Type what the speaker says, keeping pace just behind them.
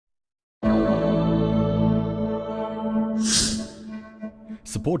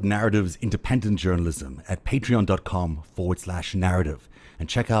Support Narrative's independent journalism at patreon.com/narrative. And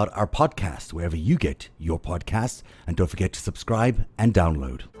check out our podcast wherever you get your podcasts. And don't forget to subscribe and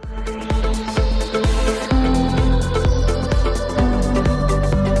download.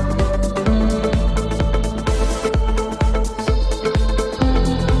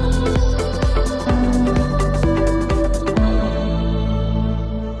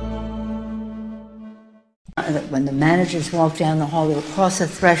 When the managers walk down the hall, they'll cross a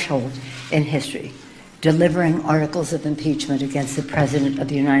threshold in history, delivering articles of impeachment against the President of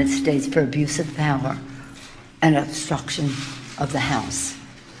the United States for abuse of power and obstruction of the House.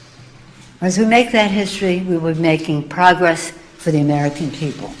 As we make that history, we will be making progress for the American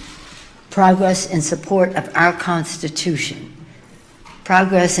people, progress in support of our Constitution,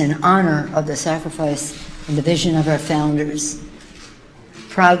 progress in honor of the sacrifice and the vision of our founders,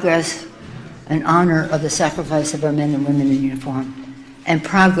 progress in honor of the sacrifice of our men and women in uniform, and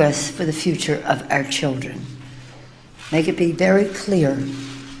progress for the future of our children. Make it be very clear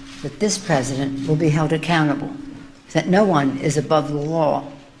that this president will be held accountable, that no one is above the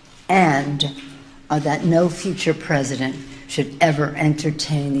law, and that no future president should ever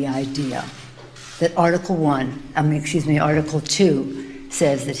entertain the idea that Article 2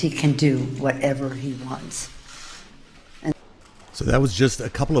 says that he can do whatever he wants. So that was just a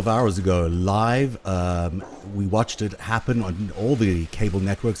couple of hours ago, live. We watched it happen on all the cable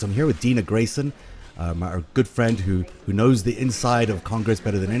networks. I'm here with Dina Grayson, our good friend who knows the inside of Congress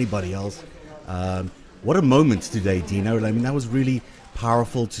better than anybody else. What a moment today, Dina. I mean, that was really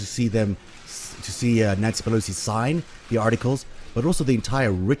powerful to see Nancy Pelosi sign the articles, but also the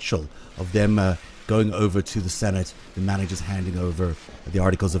entire ritual of them going over to the Senate, the managers handing over the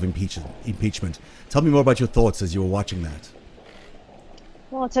articles of impeachment. Tell me more about your thoughts as you were watching that.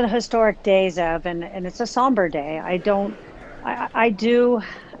 Well, it's a historic day, Zev, and it's a somber day.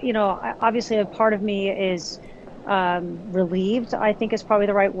 Obviously a part of me is relieved, I think is probably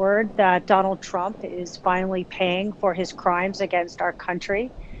the right word, that Donald Trump is finally paying for his crimes against our country.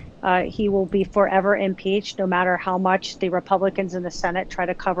 He will be forever impeached, no matter how much the Republicans in the Senate try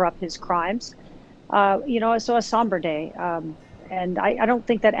to cover up his crimes. So a somber day. And I don't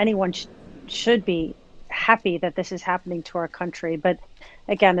think that anyone should be happy that this is happening to our country. But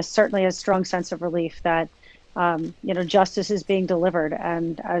again, there's certainly a strong sense of relief that, justice is being delivered,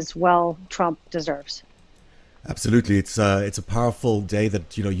 and as well Trump deserves. Absolutely. It's a powerful day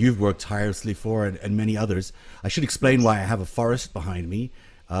that, you've worked tirelessly for, and many others. I should explain why I have a forest behind me.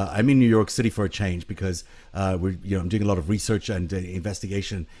 I'm in New York City for a change because I'm doing a lot of research and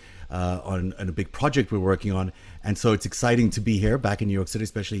investigation on a big project we're working on. And so it's exciting to be here back in New York City,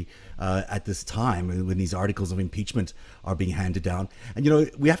 especially at this time when these articles of impeachment are being handed down. And,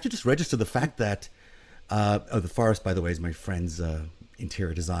 we have to just register the fact that the forest, by the way, is my friend's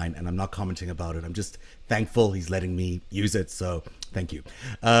interior design, and I'm not commenting about it. I'm just thankful he's letting me use it. So thank you.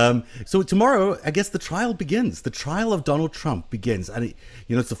 So tomorrow, I guess the trial begins. The trial of Donald Trump begins. And,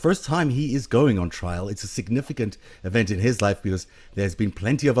 it's the first time he is going on trial. It's a significant event in his life because there's been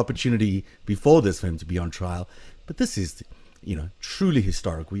plenty of opportunity before this for him to be on trial. But this is, truly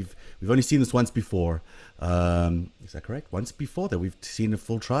historic. We've only seen this once before. Is that correct? Once before that we've seen a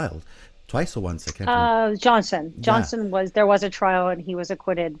full trial. Twice or once? I can't remember. Johnson there was a trial and he was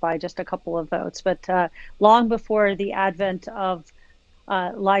acquitted by just a couple of votes, but long before the advent of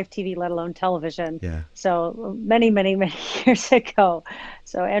live TV, let alone television. Yeah. So many years ago.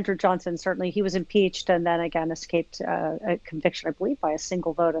 So Andrew Johnson, certainly he was impeached and then again escaped a conviction, I believe, by a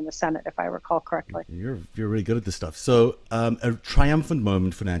single vote in the Senate, if I recall correctly. You're really good at this stuff. So a triumphant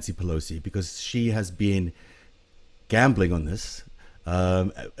moment for Nancy Pelosi because she has been gambling on this.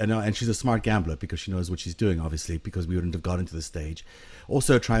 And she's a smart gambler because she knows what she's doing, obviously, because we wouldn't have gotten to this stage.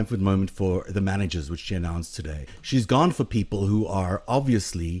 Also a triumphant moment for the managers, which she announced today. She's gone for people who are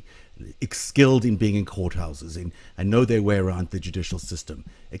obviously skilled in being in courthouses and know their way around the judicial system.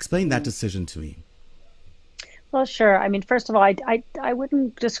 Explain that decision to me. Well, sure. I mean, first of all, I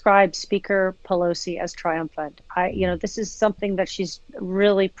wouldn't describe Speaker Pelosi as triumphant. This is something that she's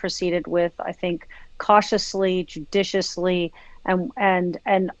really proceeded with, I think, cautiously, judiciously,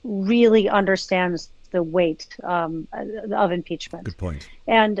 and really understands the weight of impeachment. Good point.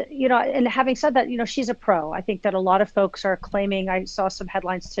 And, and having said that, she's a pro. I think that a lot of folks are claiming, I saw some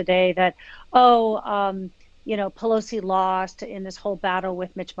headlines today that, Pelosi lost in this whole battle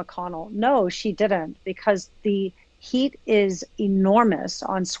with Mitch McConnell. No, she didn't, because the heat is enormous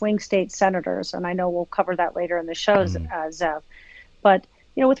on swing state senators. And I know we'll cover that later in the show, Zev. But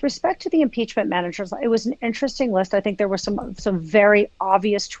with respect to the impeachment managers, it was an interesting list. I think there were some very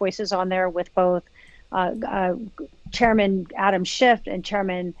obvious choices on there with both Chairman Adam Schiff and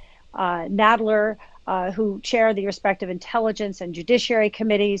Chairman Nadler, who chair the respective intelligence and judiciary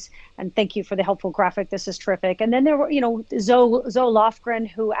committees. And thank you for the helpful graphic. This is terrific. And then there were, Zoe Lofgren,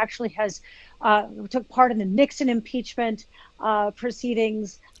 who actually has took part in the Nixon impeachment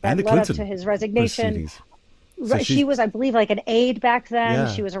proceedings that And the led up Clinton to his resignation. proceedings. So She was, I believe, like an aide back then. Yeah.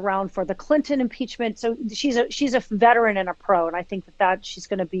 She was around for the Clinton impeachment. So she's a veteran and a pro, and I think that she's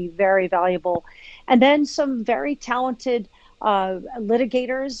going to be very valuable. And then some very talented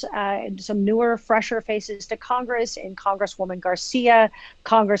litigators, and some newer, fresher faces to Congress in Congresswoman Garcia,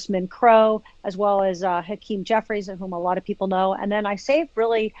 Congressman Crow, as well as Hakeem Jeffries, of whom a lot of people know. And then I saved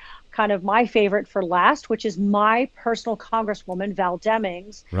really kind of my favorite for last, which is my personal Congresswoman, Val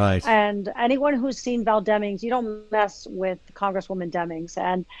Demings. Right. And anyone who's seen Val Demings, you don't mess with Congresswoman Demings.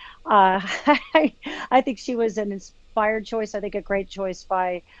 And I think she was an inspired choice. I think a great choice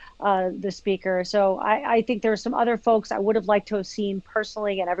by the speaker. So I think there are some other folks I would have liked to have seen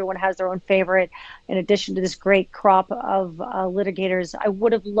personally, and everyone has their own favorite. In addition to this great crop of litigators, I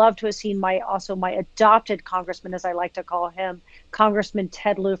would have loved to have seen my adopted congressman, as I like to call him, Congressman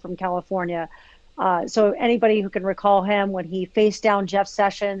Ted Lieu from California. So anybody who can recall him when he faced down Jeff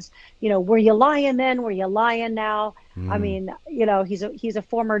Sessions, were you lying then? Were you lying now? I mean, he's a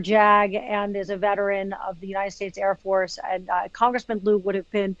former JAG and is a veteran of the United States Air Force. And Congressman Lieu would have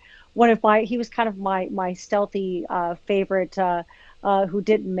been he was kind of my stealthy favorite who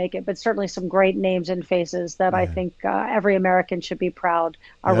didn't make it, but certainly some great names and faces that I think every American should be proud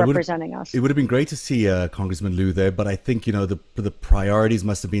are representing us. It would have been great to see Congressman Lieu there, but I think the priorities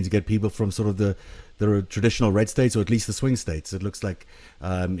must have been to get people from sort of the traditional red states, or at least the swing states. It looks like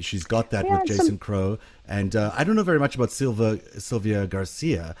she's got that with Jason Crow, and I don't know very much about Sylvia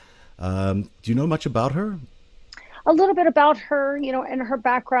Garcia. Do you know much about her? A little bit about her, and her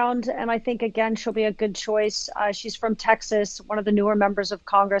background, and I think again she'll be a good choice. She's from Texas, one of the newer members of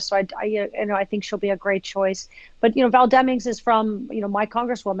Congress, so I think she'll be a great choice. But Val Demings is from my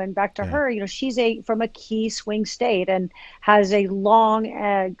Congresswoman. Back to her, she's from a key swing state and has a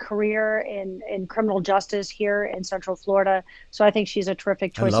long career in criminal justice here in Central Florida. So I think she's a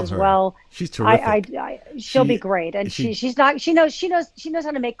terrific choice as well. She's terrific. She'll be great, and she knows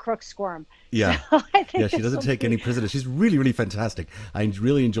how to make crooks squirm. Yeah, so she doesn't take any prisoners. She's really, really fantastic. I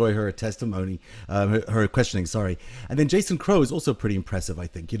really enjoy her testimony, her questioning. Sorry, and then Jason Crow is also pretty impressive. I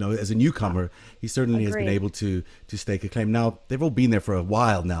think as a newcomer, he certainly has been able to stake a claim. Now they've all been there for a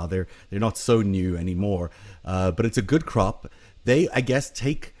while now. They're not so new anymore, but it's a good crop. They, I guess,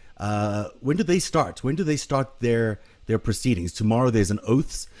 take. When do they start? When do they start their proceedings? Tomorrow there's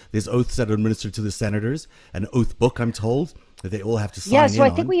oaths that are administered to the senators, an oath book, I'm told, that they all have to sign in on. Yeah, so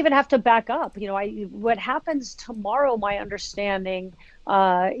I think we even have to back up. What happens tomorrow, my understanding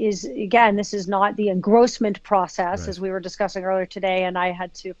is, again, this is not the engrossment process, as we were discussing earlier today, and I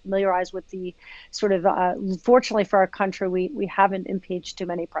had to familiarize with the sort of, fortunately for our country, we haven't impeached too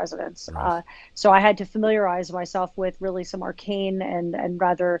many presidents. Right. So I had to familiarize myself with really some arcane and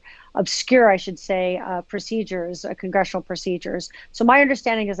rather obscure, I should say, procedures, congressional procedures. So my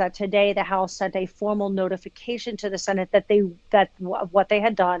understanding is that today the House sent a formal notification to the Senate that what they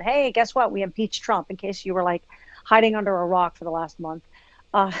had done. Hey, guess what? We impeached Trump, in case you were like hiding under a rock for the last month.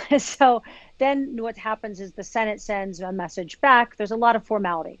 So then what happens is the Senate sends a message back. There's a lot of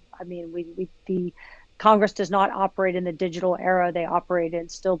formality. I mean, the Congress does not operate in the digital era. They operate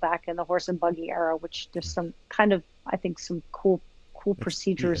still back in the horse and buggy era, which there's some kind of, I think, some cool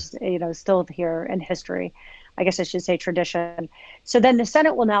procedures, still here in history. I guess I should say tradition. So then the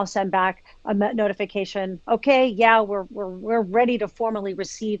Senate will now send back a notification. Okay, yeah, we're ready to formally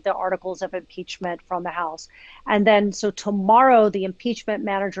receive the articles of impeachment from the House. And then so tomorrow the impeachment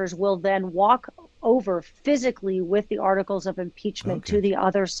managers will then walk over physically with the articles of impeachment to the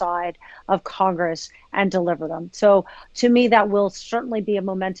other side of Congress and deliver them. So to me, that will certainly be a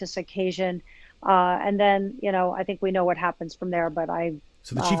momentous occasion. And then, I think we know what happens from there, but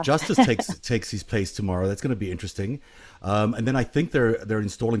So the Chief Justice takes his place tomorrow. That's going to be interesting. And then I think they're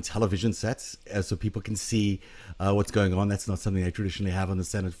installing television sets so people can see what's going on. That's not something they traditionally have on the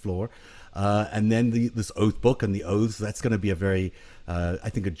Senate floor. And then this oath book and the oaths, that's going to be a very, I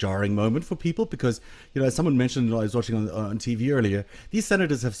think, a jarring moment for people because, as someone mentioned, I was watching on TV earlier, these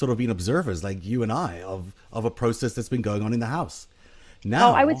senators have sort of been observers like you and I of a process that's been going on in the House.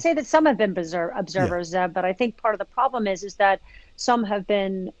 Now, I would say that some have been observers, but I think part of the problem is that some have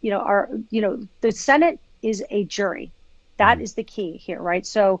been, the Senate is a jury. That is the key here, right?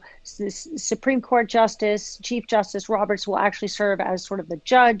 So the Supreme Court Justice, Chief Justice Roberts will actually serve as sort of the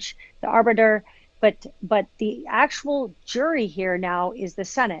judge, the arbiter, but the actual jury here now is the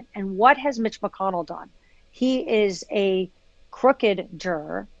Senate. And what has Mitch McConnell done? He is a crooked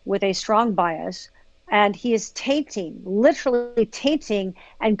juror with a strong bias, and he is tainting, literally tainting,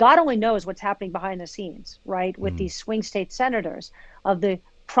 and God only knows what's happening behind the scenes, right, with these swing state senators, of the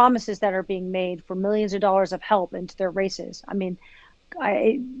promises that are being made for millions of dollars of help into their races. I mean,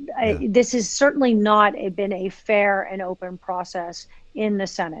 this has certainly not been a fair and open process in the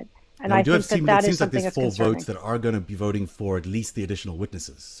Senate. And I think that is something that's concerning. It seems like there's 4 votes that are going to be voting for at least the additional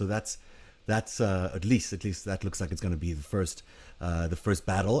witnesses. So that's at least that looks like it's going to be the first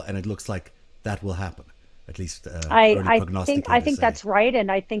battle, and it looks like that will happen. At least I think that's right,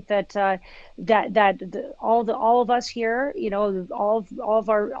 and I think that all of us here, all of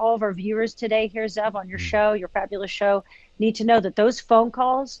our viewers today here, Zev, on your show, your fabulous show, need to know that those phone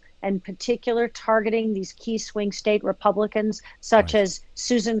calls, and in particular targeting these key swing state Republicans, such as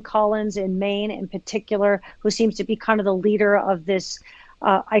Susan Collins in Maine, in particular, who seems to be kind of the leader of this,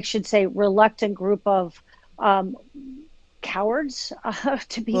 I should say, reluctant group of cowards,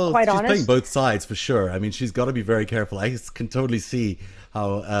 to be quite honest. She's playing both sides for sure. I mean, she's got to be very careful. I can totally see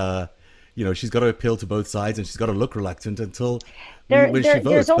how she's got to appeal to both sides, and she's got to look reluctant until when she votes.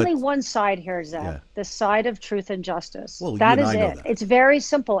 There's only one side here, Zeb, the side of truth and justice. Well, that is it. It's very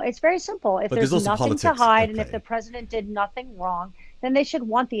simple. If there's nothing to hide, and if the president did nothing wrong, then they should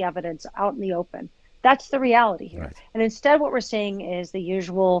want the evidence out in the open. That's the reality here. Right. And instead, what we're seeing is the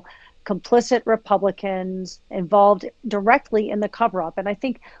usual complicit Republicans involved directly in the cover-up. And I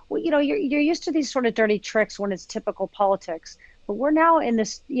think, you're used to these sort of dirty tricks when it's typical politics. But we're now in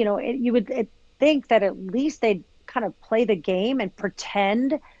this, you would think that at least they'd kind of play the game and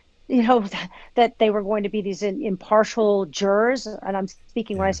pretend, that they were going to be these impartial jurors. And I'm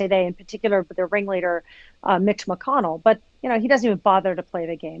speaking when I say they, in particular, the ringleader, Mitch McConnell. But, he doesn't even bother to play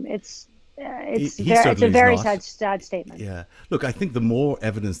the game. It's a very sad statement. Yeah. Look, I think the more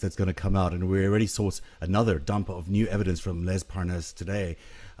evidence that's going to come out, and we already saw another dump of new evidence from Les Parnas today,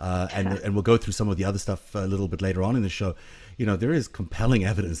 and we'll go through some of the other stuff a little bit later on in the show. There is compelling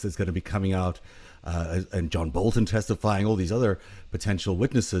evidence that's going to be coming out, and John Bolton testifying, all these other potential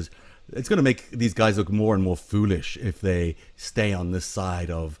witnesses. It's going to make these guys look more and more foolish if they stay on this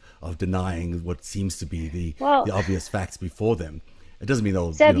side of denying what seems to be the obvious facts before them. It doesn't mean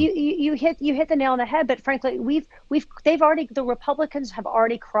they'll. Seb, you hit the nail on the head. But frankly, the Republicans have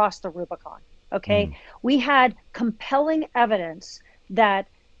already crossed the Rubicon. Okay, we had compelling evidence that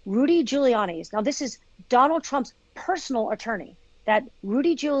Rudy Giuliani's, now this is Donald Trump's personal attorney, that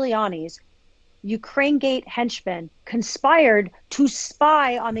Rudy Giuliani's Ukraine-gate henchmen conspired to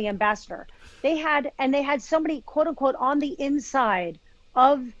spy on the ambassador. They had somebody, quote unquote, on the inside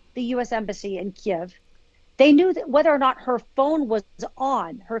of the U.S. Embassy in Kiev. They knew that whether or not her phone was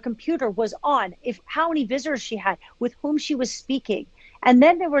on, her computer was on, how many visitors she had, with whom she was speaking. And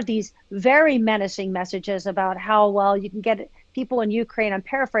then there were these very menacing messages about how, you can get people in Ukraine, I'm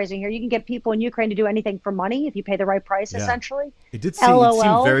paraphrasing here, you can get people in Ukraine to do anything for money if you pay the right price, essentially. It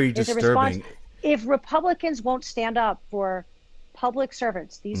seemed very disturbing. If Republicans won't stand up for public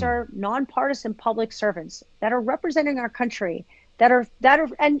servants, these are nonpartisan public servants that are representing our country, that are,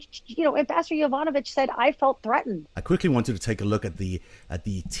 and Ambassador Yovanovitch said, I felt threatened. I quickly wanted to take a look at the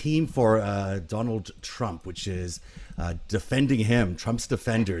team for Donald Trump, which is defending him, Trump's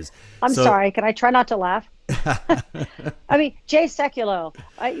defenders. I'm sorry, can I try not to laugh? I mean, Jay Sekulow,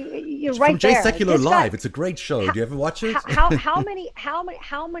 you're right there. From Jay Sekulow Live, it's a great show. Do you ever watch it?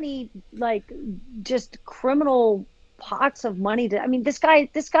 How many like just criminal pots of money this guy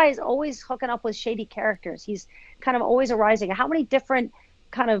is always hooking up with shady characters. He's kind of always arising. How many different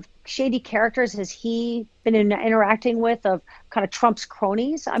kind of shady characters has he been interacting with, of kind of Trump's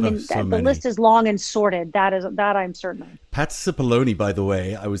cronies? I mean, the list is long and sordid. That I'm certain of. Pat Cipollone, by the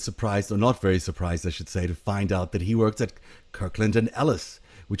way, I was surprised, or not very surprised, I should say, to find out that he works at Kirkland and Ellis,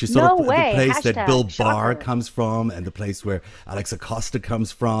 which is sort of the place that Bill Barr comes from, and the place where Alex Acosta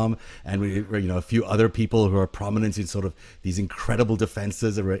comes from, and a few other people who are prominent in sort of these incredible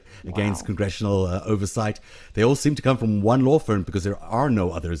defenses against congressional oversight. They all seem to come from one law firm, because there are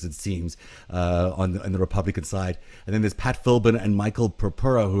no others, it seems, on the Republican side. And then there's Pat Philbin and Michael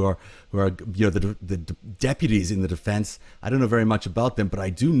Purpura, who are the deputies in the defense. I don't know very much about them, but I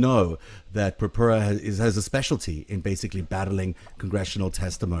do know that Purpura has a specialty in basically battling congressional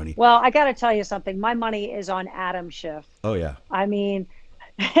testimony. Well, I got to tell you something. My money is on Adam Schiff. Oh, yeah. I mean,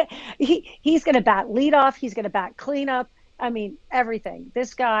 he's going to bat leadoff. He's going to bat cleanup. I mean, everything.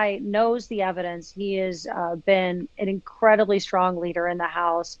 This guy knows the evidence. He has been an incredibly strong leader in the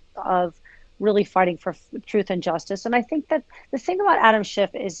House of really fighting for truth and justice. And I think that the thing about Adam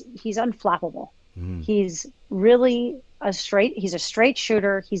Schiff is he's unflappable. He's really he's a straight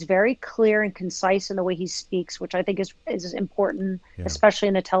shooter. He's very clear and concise in the way he speaks, which I think is important, especially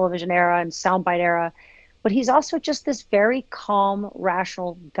in the television era and soundbite era. But he's also just this very calm,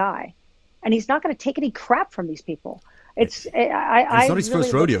 rational guy. And he's not going to take any crap from these people. It's not his really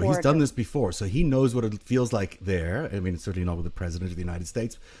first rodeo. look He's forward done to this before, so he knows what it feels like there. I mean, certainly not with the president of the United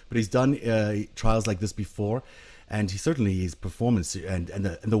States, but he's done trials like this before. And his performance and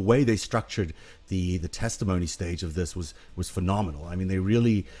the way they structured the testimony stage of this was phenomenal. I mean, they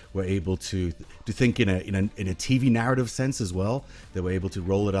really were able to think in a TV narrative sense as well. They were able to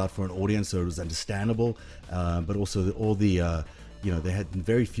roll it out for an audience so it was understandable, but also they had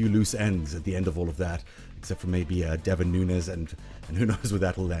very few loose ends at the end of all of that, except for maybe Devin Nunes and who knows where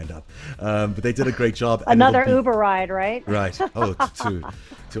that'll land up. But they did a great job. Another Uber ride, right? Right. Oh, to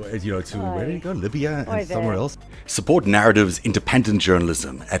where did he go? Libya and somewhere else. Support Narrative's independent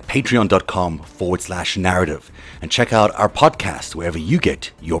journalism at patreon.com/narrative and check out our podcast wherever you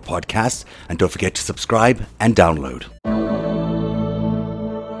get your podcasts. And don't forget to subscribe and download.